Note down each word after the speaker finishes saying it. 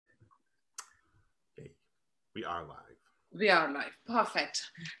We are live. We are live. Perfect.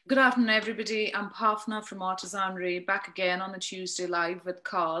 Good afternoon, everybody. I'm Bhavna from Artisanry, back again on a Tuesday live with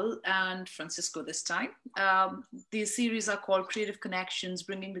Karl and Francisco this time. These series are called Creative Connections,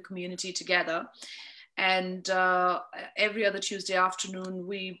 bringing the community together. And every other Tuesday afternoon,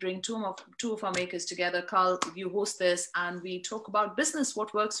 we bring two of our makers together. Karl, you host this, and we talk about business,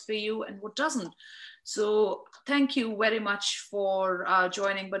 what works for you and what doesn't. So thank you very much for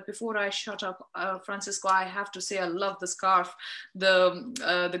joining. But before I shut up, Francisco, I have to say I love the scarf,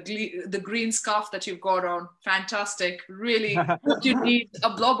 the green scarf that you've got on. Fantastic. Really, what you need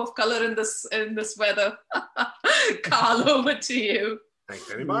a blob of color in this weather. Karl, over to you. Thanks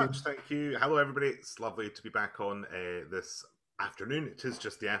very much. Thank you. Hello, everybody. It's lovely to be back on this afternoon. It is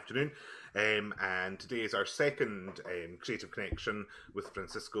just the afternoon. And today is our second creative connection with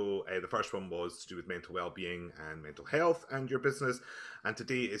Francisco. The first one was to do with mental well-being and mental health and your business. And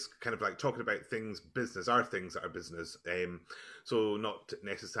today is kind of like talking about things business, our things that are business. So not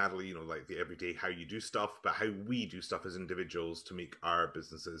necessarily, like the everyday how you do stuff, but how we do stuff as individuals to make our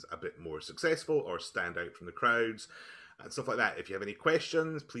businesses a bit more successful or stand out from the crowds. And stuff like that. If you have any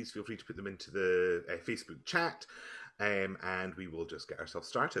questions, please feel free to put them into the Facebook chat, and we will just get ourselves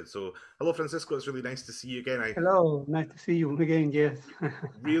started. So, hello, Francisco. It's really nice to see you again. Hello, nice to see you again. Yes.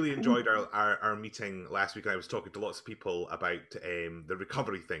 Really enjoyed our meeting last week. I was talking to lots of people about the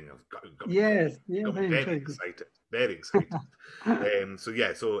recovery thing. Yes, very excited. Very excited. So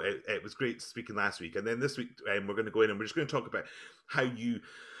it was great speaking last week, and then this week we're going to go in and we're just going to talk about how you,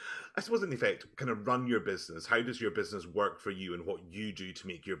 I suppose, in effect, kind of run your business. How does your business work for you and what you do to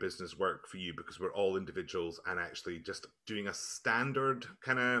make your business work for you? Because we're all individuals, and actually just doing a standard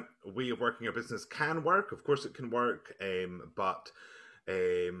kind of way of working your business can work. Of course it can work. But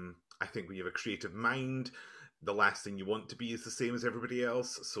I think when you have a creative mind, the last thing you want to be is the same as everybody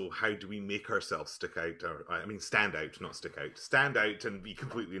else. So how do we make ourselves stick out? Stand out, not stick out. Stand out and be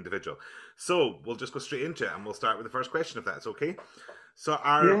completely individual. So we'll just go straight into it, and we'll start with the first question, if that's okay. So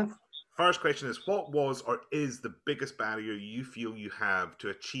our first question is, what was or is the biggest barrier you feel you have to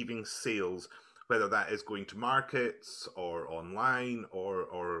achieving sales, whether that is going to markets or online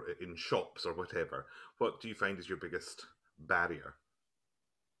or in shops or whatever? What do you find is your biggest barrier?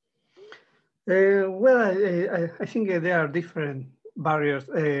 I think there are different barriers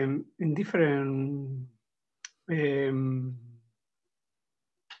in different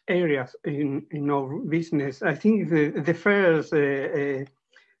areas in our business. I think the first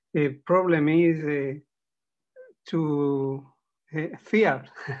problem is to fear.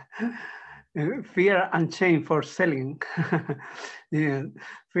 Fear and shame for selling. Yeah,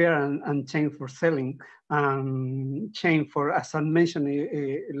 fear and shame for selling. Shame for, as I mentioned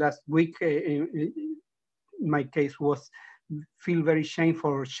last week, my case was feel very shame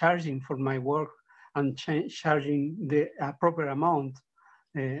for charging for my work and charging the proper amount.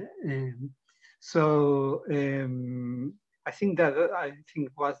 I think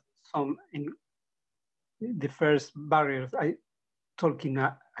was some in the first barriers I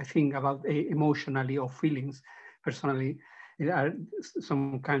think about emotionally or feelings personally are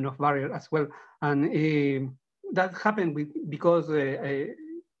some kind of barrier as well, and that happened because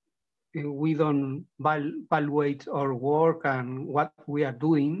we don't evaluate our work and what we are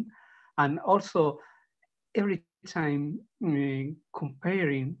doing, and also every time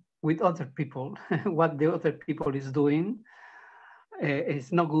comparing with other people what the other people is doing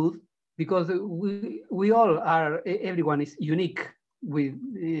is not good, because we all are, everyone is unique with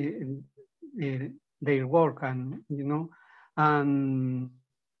their work, and and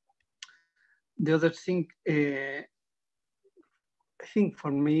the other thing I think for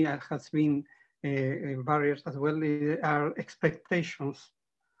me has been barriers as well are expectations,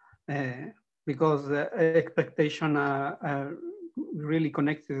 because expectations are really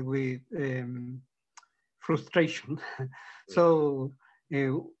connected with frustration. So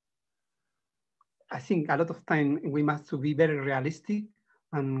I think a lot of time we must be very realistic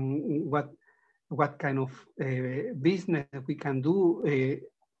and what kind of business we can do.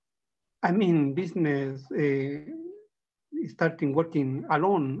 Business starting working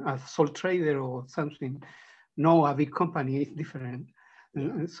alone as sole trader or something. No, a big company is different.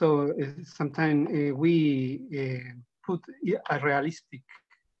 Yeah. So sometimes we put a realistic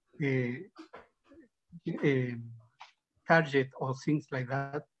target or things like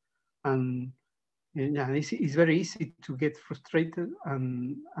that, and it's very easy to get frustrated,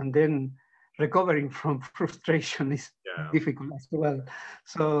 and then recovering from frustration is difficult as well.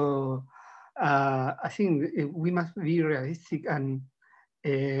 So I think we must be realistic, and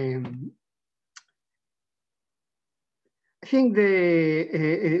I think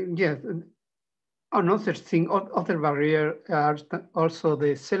Another thing, other barrier are also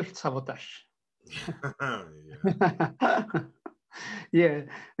the self-sabotage. Yeah,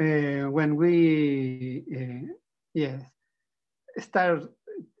 when we start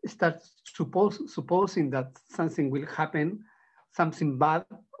supposing that something will happen, something bad.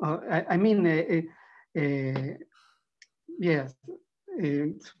 I mean, yes,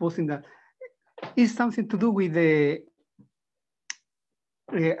 supposing that it's something to do with the.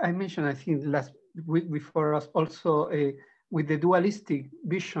 I mentioned, I think last week before us also with the dualistic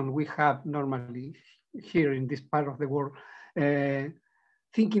vision we have normally here in this part of the world,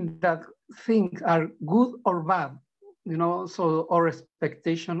 thinking that things are good or bad, you know, so our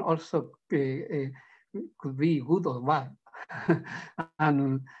expectation also could be good or bad.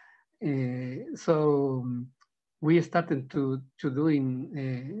 And so we started to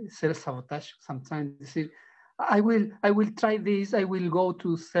doing self-sabotage sometimes. I will try this, I will go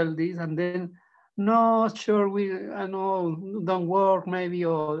to sell this, and then no, sure, I know don't work maybe,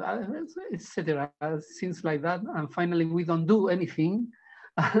 or etc. Things like that, and finally we don't do anything,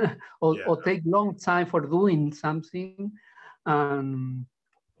 or take long time for doing something, and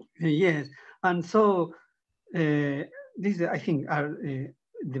yes, and so these I think are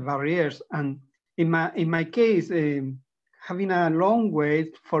the barriers, and in my case. Having a long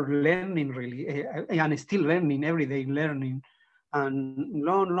way for learning, really, and still learning, everyday learning, and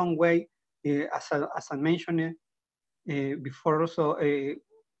long way, as I mentioned before, also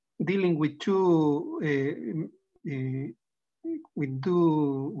dealing with two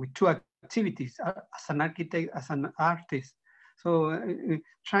activities as an architect, as an artist. So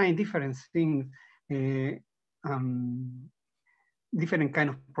trying different things. Different kind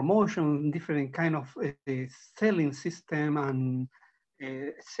of promotion, different kind of selling system, and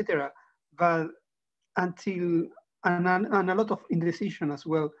etc. But until and a lot of indecision as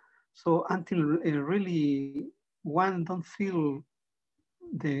well. So until really one don't feel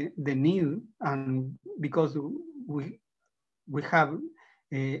the need, and because we have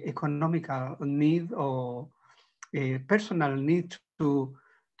a economical need or a personal need to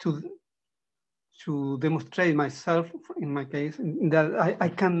demonstrate myself, in my case, that I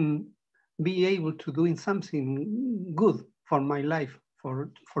can be able to doing something good for my life,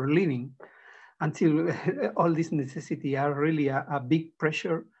 for living, until all this necessity are really a big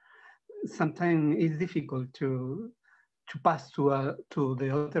pressure. Sometimes it's difficult to pass to the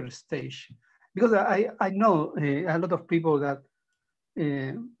other stage, because I know a lot of people that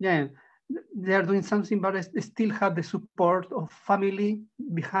yeah, they are doing something, but I still have the support of family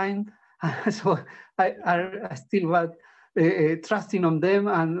behind. So I still trusting on them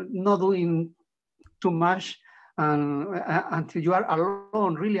and not doing too much, until you are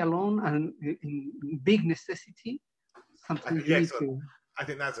alone, really alone, and in big necessity. Sometimes you need to. I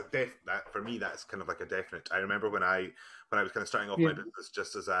think that's that for me. That's kind of like a definite. I remember when I was kind of starting off my business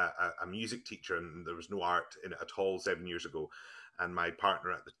just as a music teacher, and there was no art in it at all 7 years ago, and my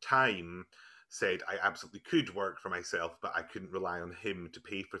partner at the time said I absolutely could work for myself, but I couldn't rely on him to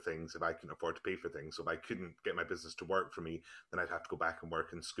pay for things if I couldn't afford to pay for things. So if I couldn't get my business to work for me, then I'd have to go back and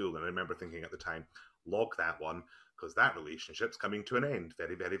work in school. And I remember thinking at the time, log that one, because that relationship's coming to an end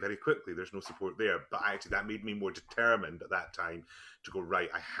very, very, very quickly. There's no support there. But actually that made me more determined at that time to go, right,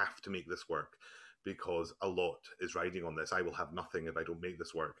 I have to make this work, because a lot is riding on this. I will have nothing if I don't make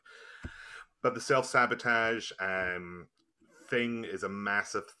this work. But the self-sabotage thing is a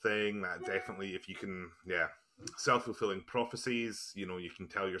massive thing. That definitely, if you can, self-fulfilling prophecies, you know, you can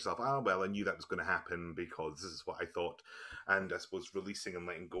tell yourself, oh, well, I knew that was going to happen because this is what I thought. And I suppose releasing and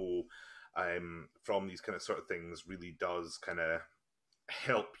letting go from these kind of sort of things really does kind of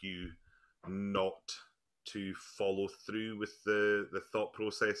help you not to follow through with the thought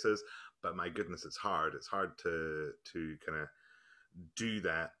processes. But my goodness, it's hard. It's hard to kind of do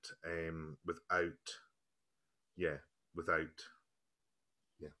that without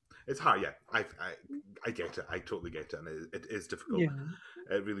it's hard. I get it. I totally get it, and it is difficult.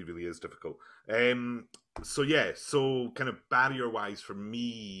 It really, really is difficult. So kind of barrier wise for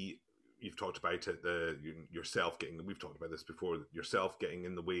me, you've talked about it, yourself getting, we've talked about this before, yourself getting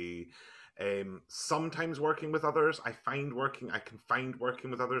in the way. Sometimes working with others, I can find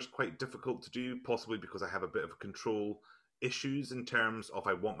working with others quite difficult to do, possibly because I have a bit of control issues in terms of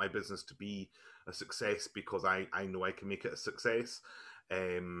I want my business to be a success because I know I can make it a success.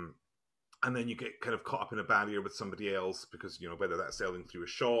 And then you get kind of caught up in a barrier with somebody else because, you know, whether that's selling through a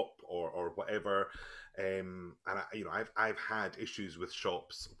shop or whatever. And I've had issues with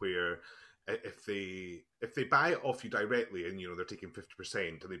shops where if they buy it off you directly and they're taking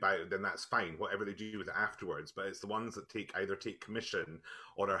 50% and they buy it, then that's fine. Whatever they do with it afterwards, but it's the ones that either take commission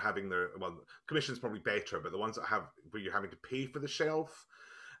or are having commission's probably better, but the ones that have where you're having to pay for the shelf.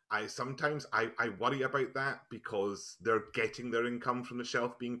 I worry about that because they're getting their income from the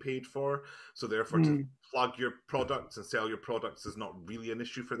shelf being paid for. So therefore to plug your products and sell your products is not really an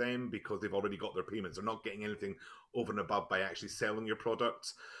issue for them because they've already got their payments. They're not getting anything over and above by actually selling your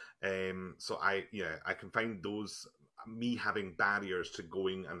products. So I can find me having barriers to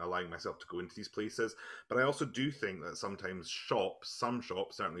going and allowing myself to go into these places. But I also do think that sometimes some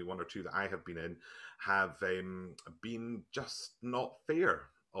shops, certainly one or two that I have been in, have been just not fair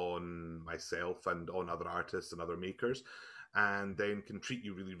on myself and on other artists and other makers, and then can treat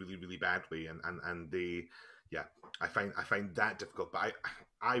you really, really, really badly. And they, I find that difficult. But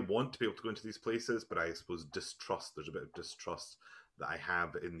I want to be able to go into these places, but I suppose there's a bit of distrust that I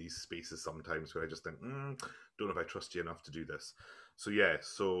have in these spaces sometimes where I just think, don't know if I trust you enough to do this. So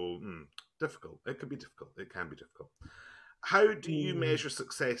difficult. It can be difficult. It can be difficult. How do you measure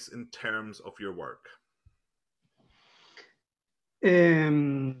success in terms of your work?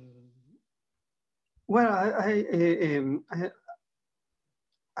 Well,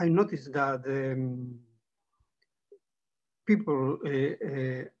 I noticed that people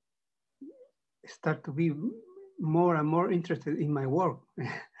start to be more and more interested in my work,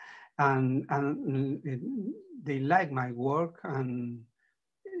 and they like my work and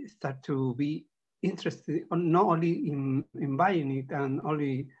start to be interested not only in buying it and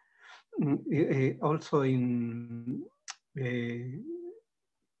also in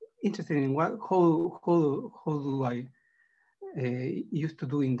interested in how do I used to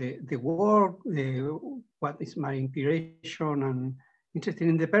do in the work, what is my inspiration, and interested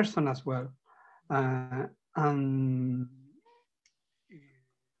in the person as well. And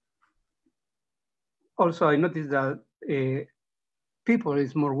also I noticed that people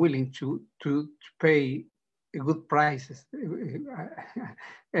is more willing to pay good prices,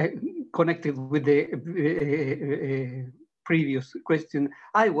 connected with the previous question.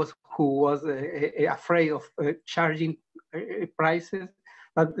 I was afraid of charging prices,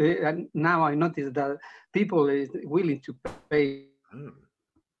 but now I notice that people is willing to pay.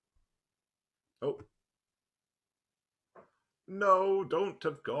 Oh no! Don't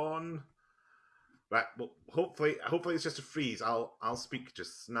have gone. Right. Well, hopefully it's just a freeze. I'll speak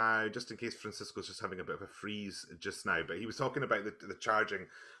just now, just in case Francisco's just having a bit of a freeze just now. But he was talking about the charging,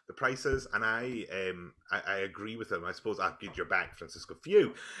 the prices, and I agree with him. I suppose good, you're back, Francisco.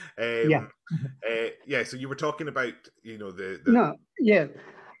 Phew. So you were talking about No, yes.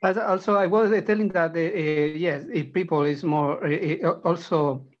 But also I was telling that yes, if people is more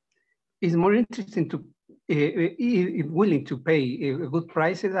also is more interesting to. Willing to pay good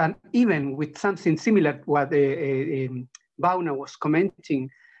prices, and even with something similar to what Bauna was commenting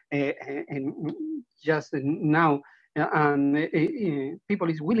and just now, and people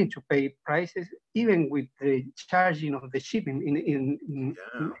is willing to pay prices even with the charging of the shipping in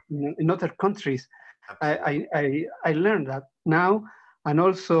other countries. I learned that now, and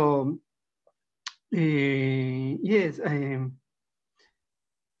also yes.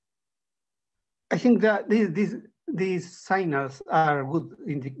 I think that these signals are good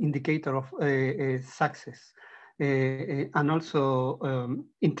indicator of success, and also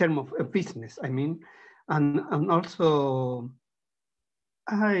in terms of business. I mean, and also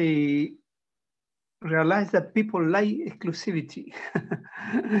I realized that people like exclusivity.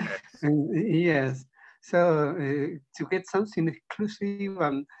 Yes. So to get something exclusive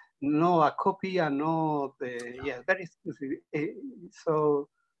and no a copy and no very exclusive. So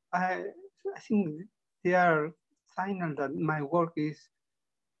I think they are signals that my work is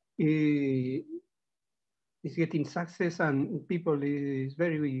getting success, and people is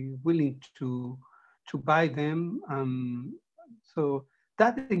very willing to buy them. So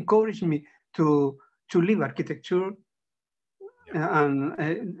that encouraged me to leave architecture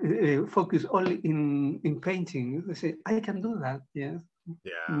and focus only in painting. I say I can do that. Yes.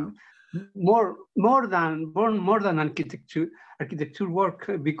 Yeah. More than architecture work,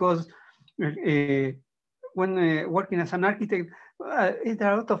 because when working as an architect, there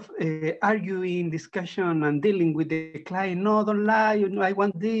are a lot of arguing, discussion, and dealing with the client. No, don't lie. I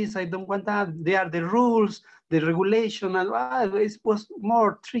want this. I don't want that. They are the rules, the regulation, and it was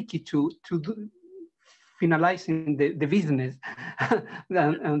more tricky to do, finalizing the business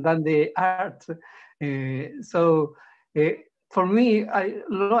than the art. So for me, I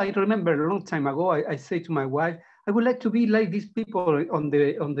remember a long time ago, I said to my wife, I would like to be like these people on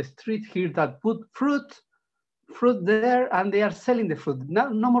the street here that put fruit fruit there, and they are selling the fruit. No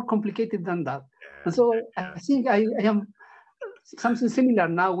more complicated than that. And so I think I am something similar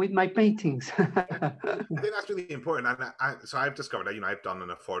now with my paintings. I think that's really important. And so I've discovered, I've done an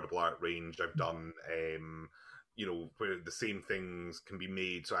affordable art range. I've done, where the same things can be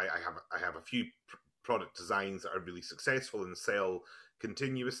made. So I have a few product designs that are really successful and sell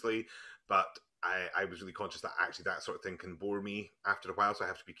continuously, but I was really conscious that actually that sort of thing can bore me after a while, so I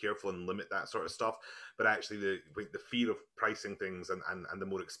have to be careful and limit that sort of stuff. But actually the fear of pricing things and the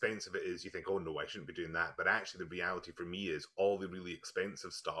more expensive it is, you think, oh no, I shouldn't be doing that. But actually the reality for me is all the really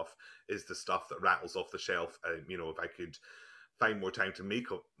expensive stuff is the stuff that rattles off the shelf. If I could find more time to make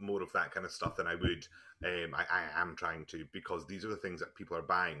more of that kind of stuff, then I would. I am trying to, because these are the things that people are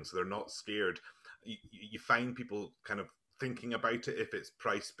buying, so they're not scared. You find people kind of thinking about it if it's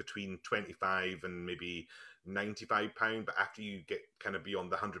priced between £25 and maybe £95, but after you get kind of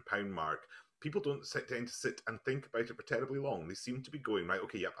beyond the £100 mark, people don't tend to sit and think about it for terribly long. They seem to be going, right,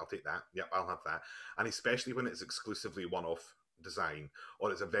 okay, yep, I'll take that, yep, I'll have that. And especially when it's exclusively one-off design,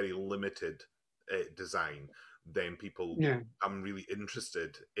 or it's a very limited design, then people become really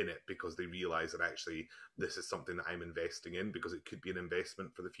interested in it because they realize that actually this is something that I'm investing in, because it could be an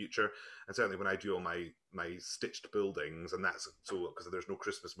investment for the future. And certainly when I do all my stitched buildings, and that's so because there's no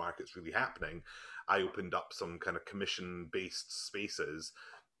Christmas markets really happening, I opened up some kind of commission-based spaces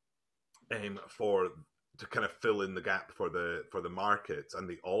to kind of fill in the gap for the markets, and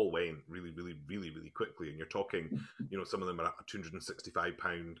they all went really, really, really, really quickly. And you're talking, some of them are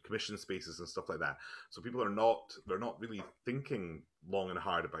 £265 commission spaces and stuff like that. So people they're not really thinking long and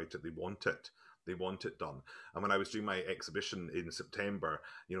hard about it. They want it. They want it done. And when I was doing my exhibition in September,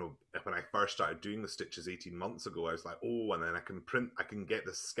 when I first started doing the stitches 18 months ago, I was like, oh, and then I can get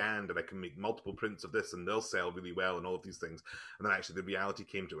this scanned and I can make multiple prints of this and they'll sell really well and all of these things. And then actually the reality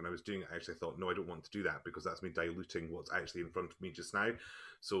came to it when I was doing it. I actually thought, no, I don't want to do that, because that's me diluting what's actually in front of me just now.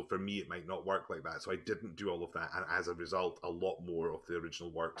 So for me, it might not work like that. So I didn't do all of that. And as a result, a lot more of the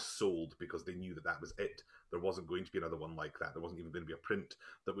original work sold, because they knew that that was it. There wasn't going to be another one like that. There wasn't even going to be a print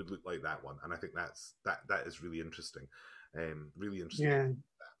that would look like that one. And I think that is really interesting. Really interesting.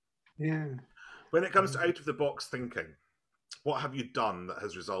 Yeah. When it comes to out of the box thinking, what have you done that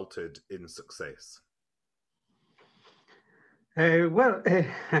has resulted in success? I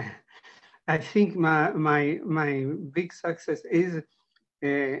think my big success is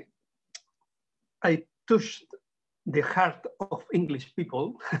I touched the heart of English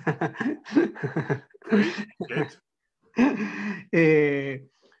people. Great, good.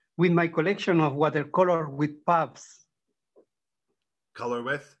 With my collection of watercolor with puffs. Color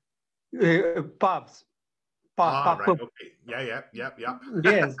with? Puffs. Right, okay. Yeah.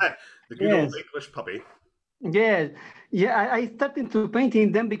 Yes. The good old English puppy. Yes. Yeah, I started to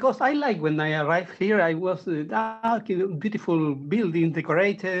painting them because I like, when I arrived here, I was dark, beautiful buildings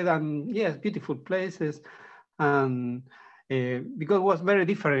decorated, and yes, beautiful places. And because it was very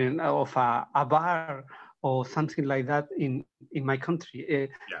different of a bar or something like that in my country.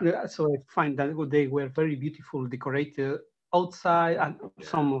 So I find that they were very beautiful, decorated outside, and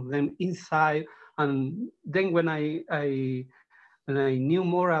some of them inside. And then when I knew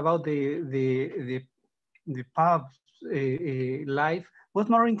more about the pub life, was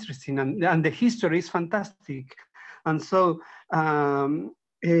more interesting, and the history is fantastic. And so I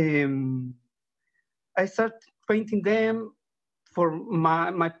started painting them for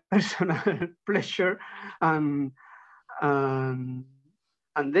my personal pleasure, and then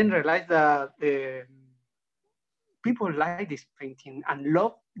realized that people like this painting and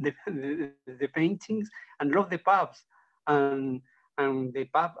love the paintings and love the pubs, and the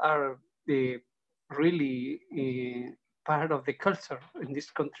pubs are really part of the culture in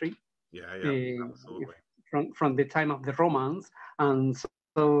this country. Absolutely. From the time of the Romans, and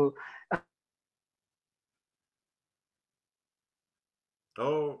so.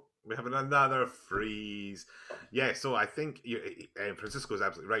 Oh, we have another freeze. Yeah, so I think Francisco is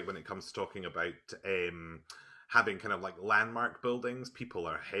absolutely right when it comes to talking about having kind of like landmark buildings. People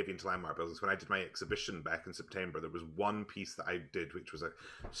are heavy into landmark buildings. When I did my exhibition back in September, there was one piece that I did, which was a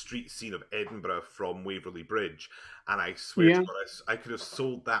street scene of Edinburgh from Waverley Bridge. And I swear to God, I could have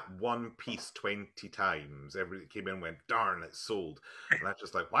sold that one piece 20 times. Everybody came in and went, darn, it's sold. And I'm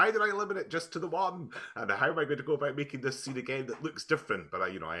just like, why did I limit it just to the one? And how am I going to go about making this scene again that looks different? But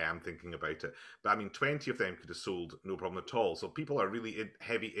I am thinking about it. But I mean, 20 of them could have sold, no problem at all. So people are really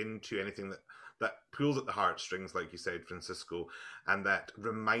heavy into anything that pulls at the heartstrings, like you said, Francisco, and that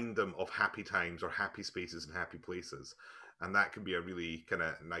remind them of happy times or happy spaces and happy places. And that can be a really kind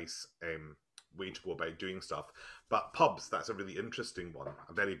of nice way to go about doing stuff. But pubs, that's a really interesting one.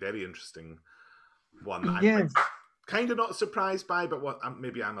 A very, very interesting one that I'm kind of not surprised by, but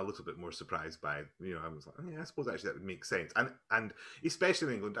maybe I'm a little bit more surprised by. You know, I was like, yeah, I suppose actually that would make sense. And especially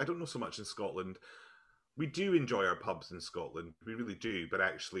in England, I don't know so much in Scotland. We do enjoy our pubs in Scotland, we really do. But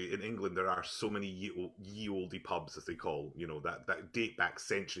actually, in England, there are so many ye olde pubs, as they call, you know, that date back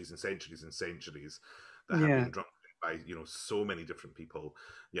centuries and centuries and centuries, that have been drunk by, you know, so many different people.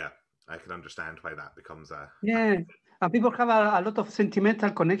 Yeah, I can understand why that becomes a and people have a lot of sentimental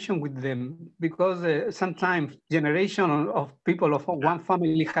connection with them because sometimes generation of people of one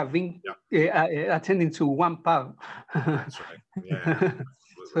family have been attending to one pub. That's right. Yeah, absolutely.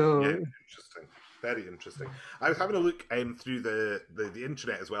 So yeah, interesting. Very interesting. I was having a look through the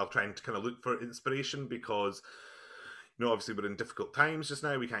internet as well, trying to kind of look for inspiration because, you know, obviously we're in difficult times just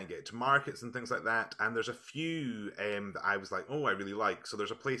now. We can't get to markets and things like that. And there's a few that I was like, oh, I really like. So there's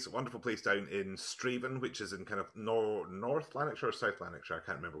a wonderful place down in Straven, which is in kind of North Lanarkshire or South Lanarkshire. I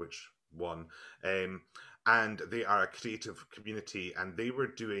can't remember which one. And they are a creative community, and they were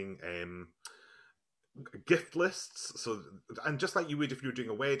doing gift lists. So, and just like you would if you were doing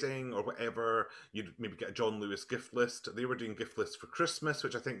a wedding or whatever, you'd maybe get a John Lewis gift list. They were doing gift lists for Christmas,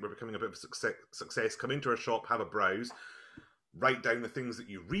 which I think were becoming a bit of a success. Come into our shop, have a browse, write down the things that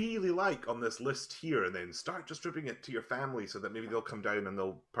you really like on this list here, and then start distributing it to your family so that maybe they'll come down and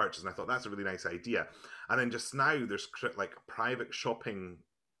they'll purchase. And I thought that's a really nice idea. And then just now there's like private shopping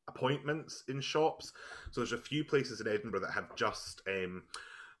appointments in shops. So there's a few places in Edinburgh that have just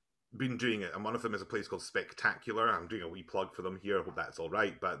been doing it, and one of them is a place called Spectacular. I'm doing a wee plug for them here. I hope that's all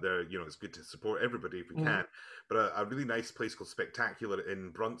right, but they're, you know, it's good to support everybody if we can. But a really nice place called Spectacular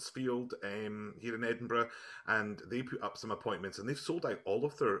in Bruntsfield here in Edinburgh, and they put up some appointments, and they've sold out all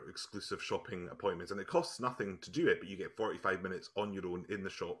of their exclusive shopping appointments, and it costs nothing to do it, but you get 45 minutes on your own in the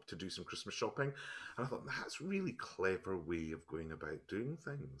shop to do some Christmas shopping. And I thought that's a really clever way of going about doing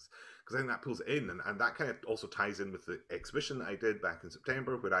things, because I think that pulls it in, and that kind of also ties in with the exhibition that I did back in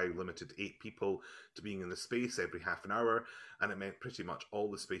September, where I limited 8 people to being in the space every half an hour, and it meant pretty much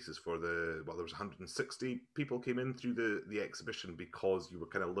all the spaces for there was 160 people came in through the exhibition because you were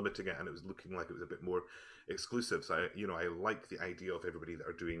kind of limiting it, and it was looking like it was a bit more exclusive. So I like the idea of everybody that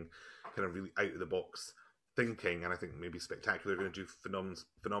are doing kind of really out of the box thinking, and I think maybe Spectacular are going to do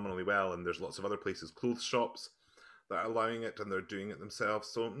phenomenally well. And there's lots of other places, clothes shops, that are allowing it, and they're doing it themselves.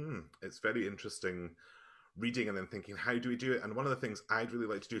 So it's very interesting reading and then thinking, how do we do it? And one of the things I'd really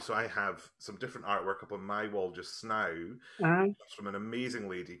like to do, so I have some different artwork up on my wall just now from an amazing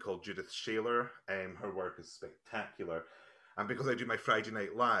lady called Judith Shaler. Her work is spectacular. And because I do my Friday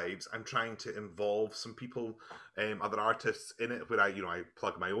night lives, I'm trying to involve some people, other artists in it, where I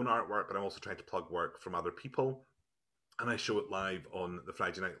plug my own artwork, but I'm also trying to plug work from other people. And I show it live on the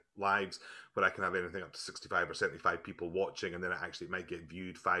Friday night lives, where I can have anything up to 65 or 75 people watching, and then it might get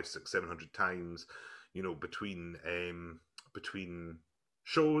viewed 500, 600, 700 times, you know, between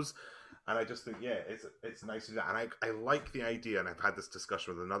shows. And I just think, it's nice to do that. And I like the idea, and I've had this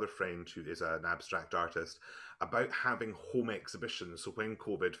discussion with another friend who is an abstract artist, about having home exhibitions. So when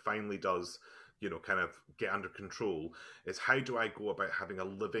COVID finally does, you know, kind of get under control, is how do I go about having a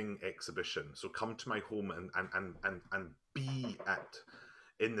living exhibition? So come to my home and be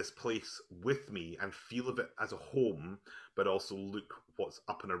in this place with me and feel of it as a home, but also look what's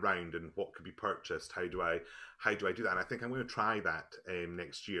up and around and what could be purchased. How do I do that? And I think I'm going to try that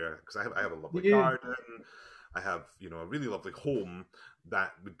next year, because I have a lovely garden. I have, you know, a really lovely home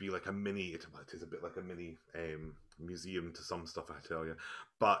that would be like a mini. It is a bit like a mini museum to some stuff, I tell you.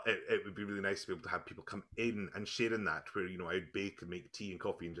 But it would be really nice to be able to have people come in and share in that, where, you know, I'd bake and make tea and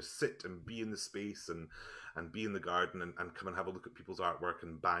coffee and just sit and be in the space and be in the garden and come and have a look at people's artwork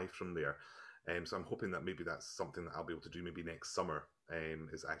and buy from there. So I'm hoping that maybe that's something that I'll be able to do maybe next summer,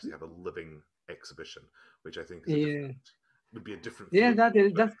 is actually have a living exhibition, which I think is would be a different. Yeah,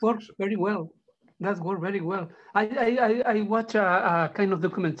 that worked very well. That worked very well. I watched a kind of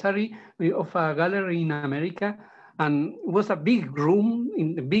documentary of a gallery in America, and it was a big room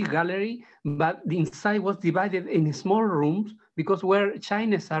in the big gallery, but the inside was divided in small rooms because we're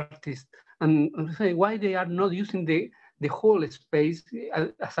Chinese artists, and why they are not using the whole space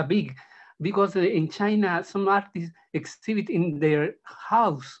as a big, because in China some artists exhibit in their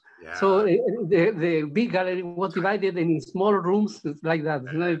house. Yeah. So the big gallery was divided in small rooms like that.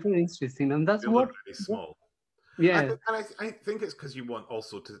 It's very interesting, and that's what really small. Yeah, I think it's because you want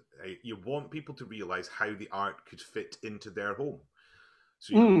also to you want people to realize how the art could fit into their home.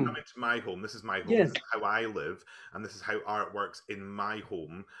 So you come into my home, this is my home, Yes. this is how I live, and this is how art works in my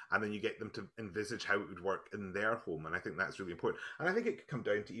home, and then you get them to envisage how it would work in their home, and I think that's really important. And I think it could come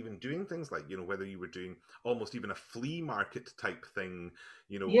down to even doing things like, whether you were doing almost even a flea market type thing,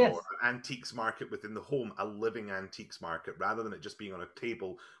 Yes. or an antiques market within the home, a living antiques market, rather than it just being on a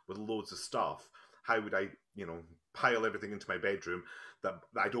table with loads of stuff. How would I, pile everything into my bedroom that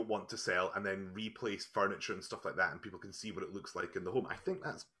I don't want to sell, and then replace furniture and stuff like that, and people can see what it looks like in the home? I think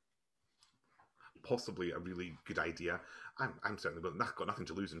that's possibly a really good idea. I'm certainly got nothing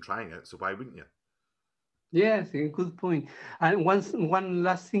to lose in trying it, so why wouldn't you? Yes, a good point. And one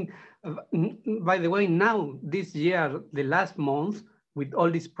last thing, by the way, now this year, the last month, with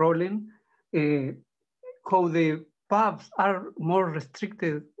all this problem, how the pubs are more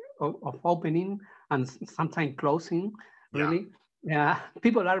restricted of opening and sometimes closing, really. Yeah,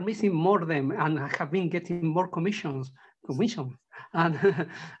 people are missing more them and have been getting more commissions, and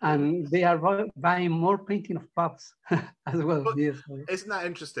and they are buying more painting of pubs as well. But yes, isn't that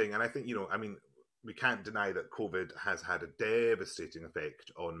interesting? And I think, we can't deny that COVID has had a devastating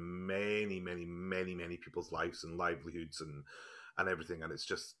effect on many, many, many, many people's lives and livelihoods and everything. And it's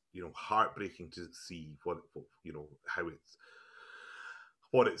just, heartbreaking to see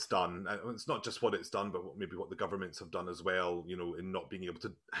what it's done. And it's not just what it's done, but maybe what the governments have done as well, in not being able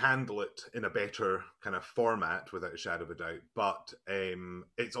to handle it in a better kind of format, without a shadow of a doubt. But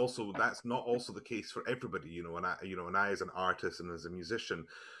it's also, that's not also the case for everybody, and I as an artist and as a musician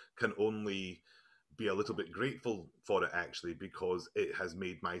can only be a little bit grateful for it, actually, because it has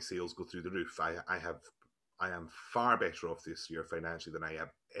made my sales go through the roof. I am far better off this year financially than I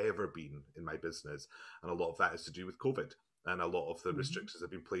have ever been in my business, and a lot of that is to do with COVID. And a lot of the restrictions have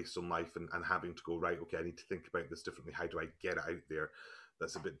been placed on life, and having to go, right, okay, I need to think about this differently. How do I get it out there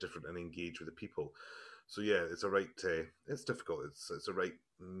that's a bit different and engage with the people? So yeah, it's it's difficult. It's a right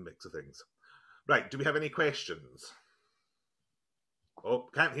mix of things. Right, do we have any questions? Oh,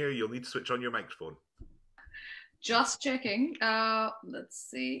 can't hear you. You'll need to switch on your microphone. Just checking. Let's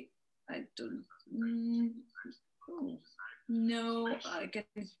see. I don't. No, I get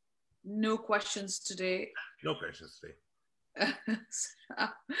no questions today. No questions today.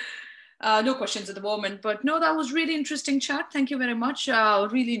 No questions at the moment, but no, that was really interesting chat. Thank you very much.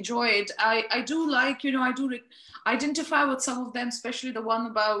 Really enjoyed. I do like, I do identify with some of them, especially the one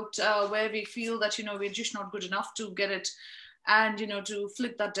about where we feel that, we're just not good enough to get it. And, to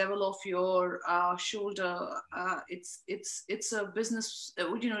flick that devil off your shoulder. It's a business,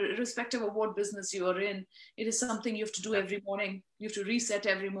 irrespective of what business you are in, it is something you have to do every morning. You have to reset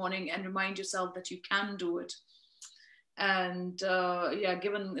every morning and remind yourself that you can do it. And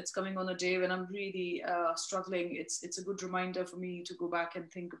given it's coming on a day when I'm really struggling, it's a good reminder for me to go back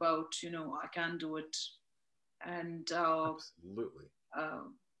and think about, I can do it. And absolutely.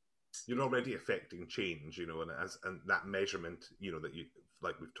 You're already affecting change, and that measurement, that you,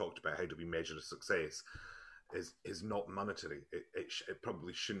 like we've talked about, how do we measure a success, is not monetary. It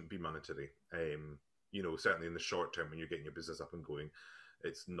probably shouldn't be monetary. Certainly in the short term when you're getting your business up and going,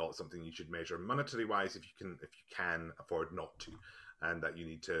 it's not something you should measure monetary wise if you can afford not to, and that you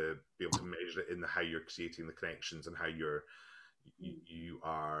need to be able to measure it in how you're creating the connections and how you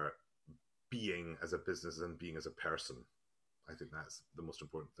are being as a business and being as a person. I think that's the most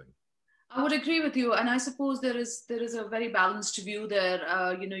important thing. I would agree with you, and I suppose there is a very balanced view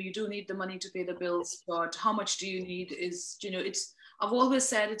there. You do need the money to pay the bills, but how much do you need is, I've always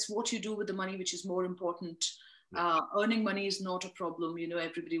said it's what you do with the money which is more important. Earning money is not a problem.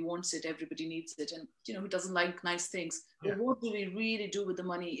 Everybody wants it, everybody needs it, and who doesn't like nice things? But what do we really do with the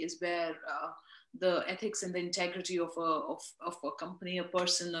money is where the ethics and the integrity of a company, a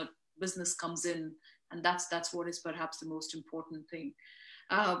person, a business comes in, and that's what is perhaps the most important thing.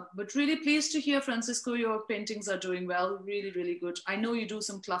 But really pleased to hear, Francisco, your paintings are doing well. Really, really good. I know you do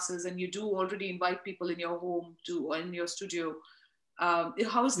some classes and you do already invite people in your home or in your studio.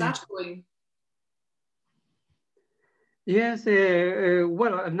 How is that going? Yes,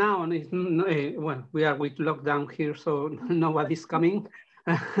 well, now we are with lockdown here, so nobody's coming.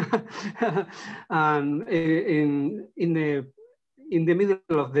 And in the middle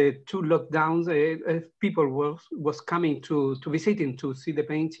of the two lockdowns, people was coming to visiting to see the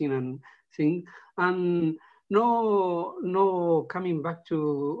painting and thing, and no coming back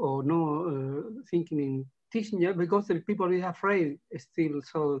to, or no thinking in teaching yet, because the people are afraid still,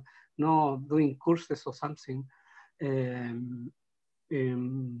 so no doing courses or something.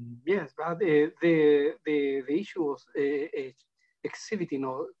 Yes, but the issue was exhibiting,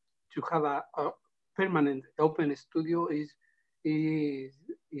 or to have a permanent open studio is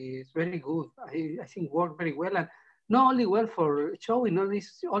very good. I think worked very well, and not only well for showing,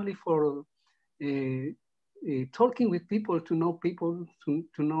 only for talking with people, to know people,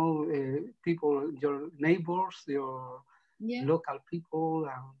 to know people, your neighbors, your local people,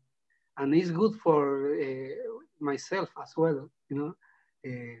 and it's good for myself as well. You know,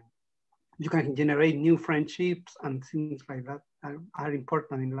 you can generate new friendships and things like that are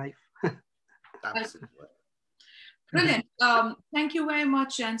important in life. Absolutely. Brilliant. Thank you very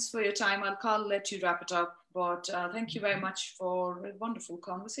much, gents, for your time. I'll let you wrap it up, but thank you very much for a wonderful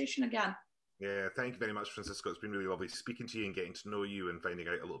conversation again. Yeah, thank you very much, Francisco. It's been really lovely speaking to you and getting to know you and finding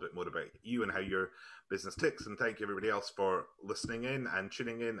out a little bit more about you and how your business ticks. And thank you everybody else for listening in and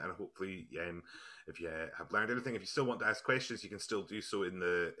tuning in. And hopefully, if you have learned anything, if you still want to ask questions, you can still do so in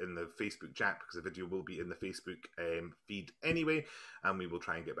the Facebook chat, because the video will be in the Facebook feed anyway. And we will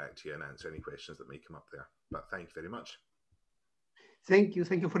try and get back to you and answer any questions that may come up there. But thank you very much. Thank you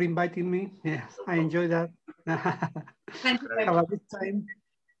for inviting me. Yes, I enjoy that. Thank you. Have a good time.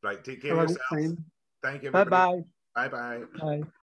 Right, take care of yourselves. Thank you, everybody. Bye-bye. Bye-bye. Bye.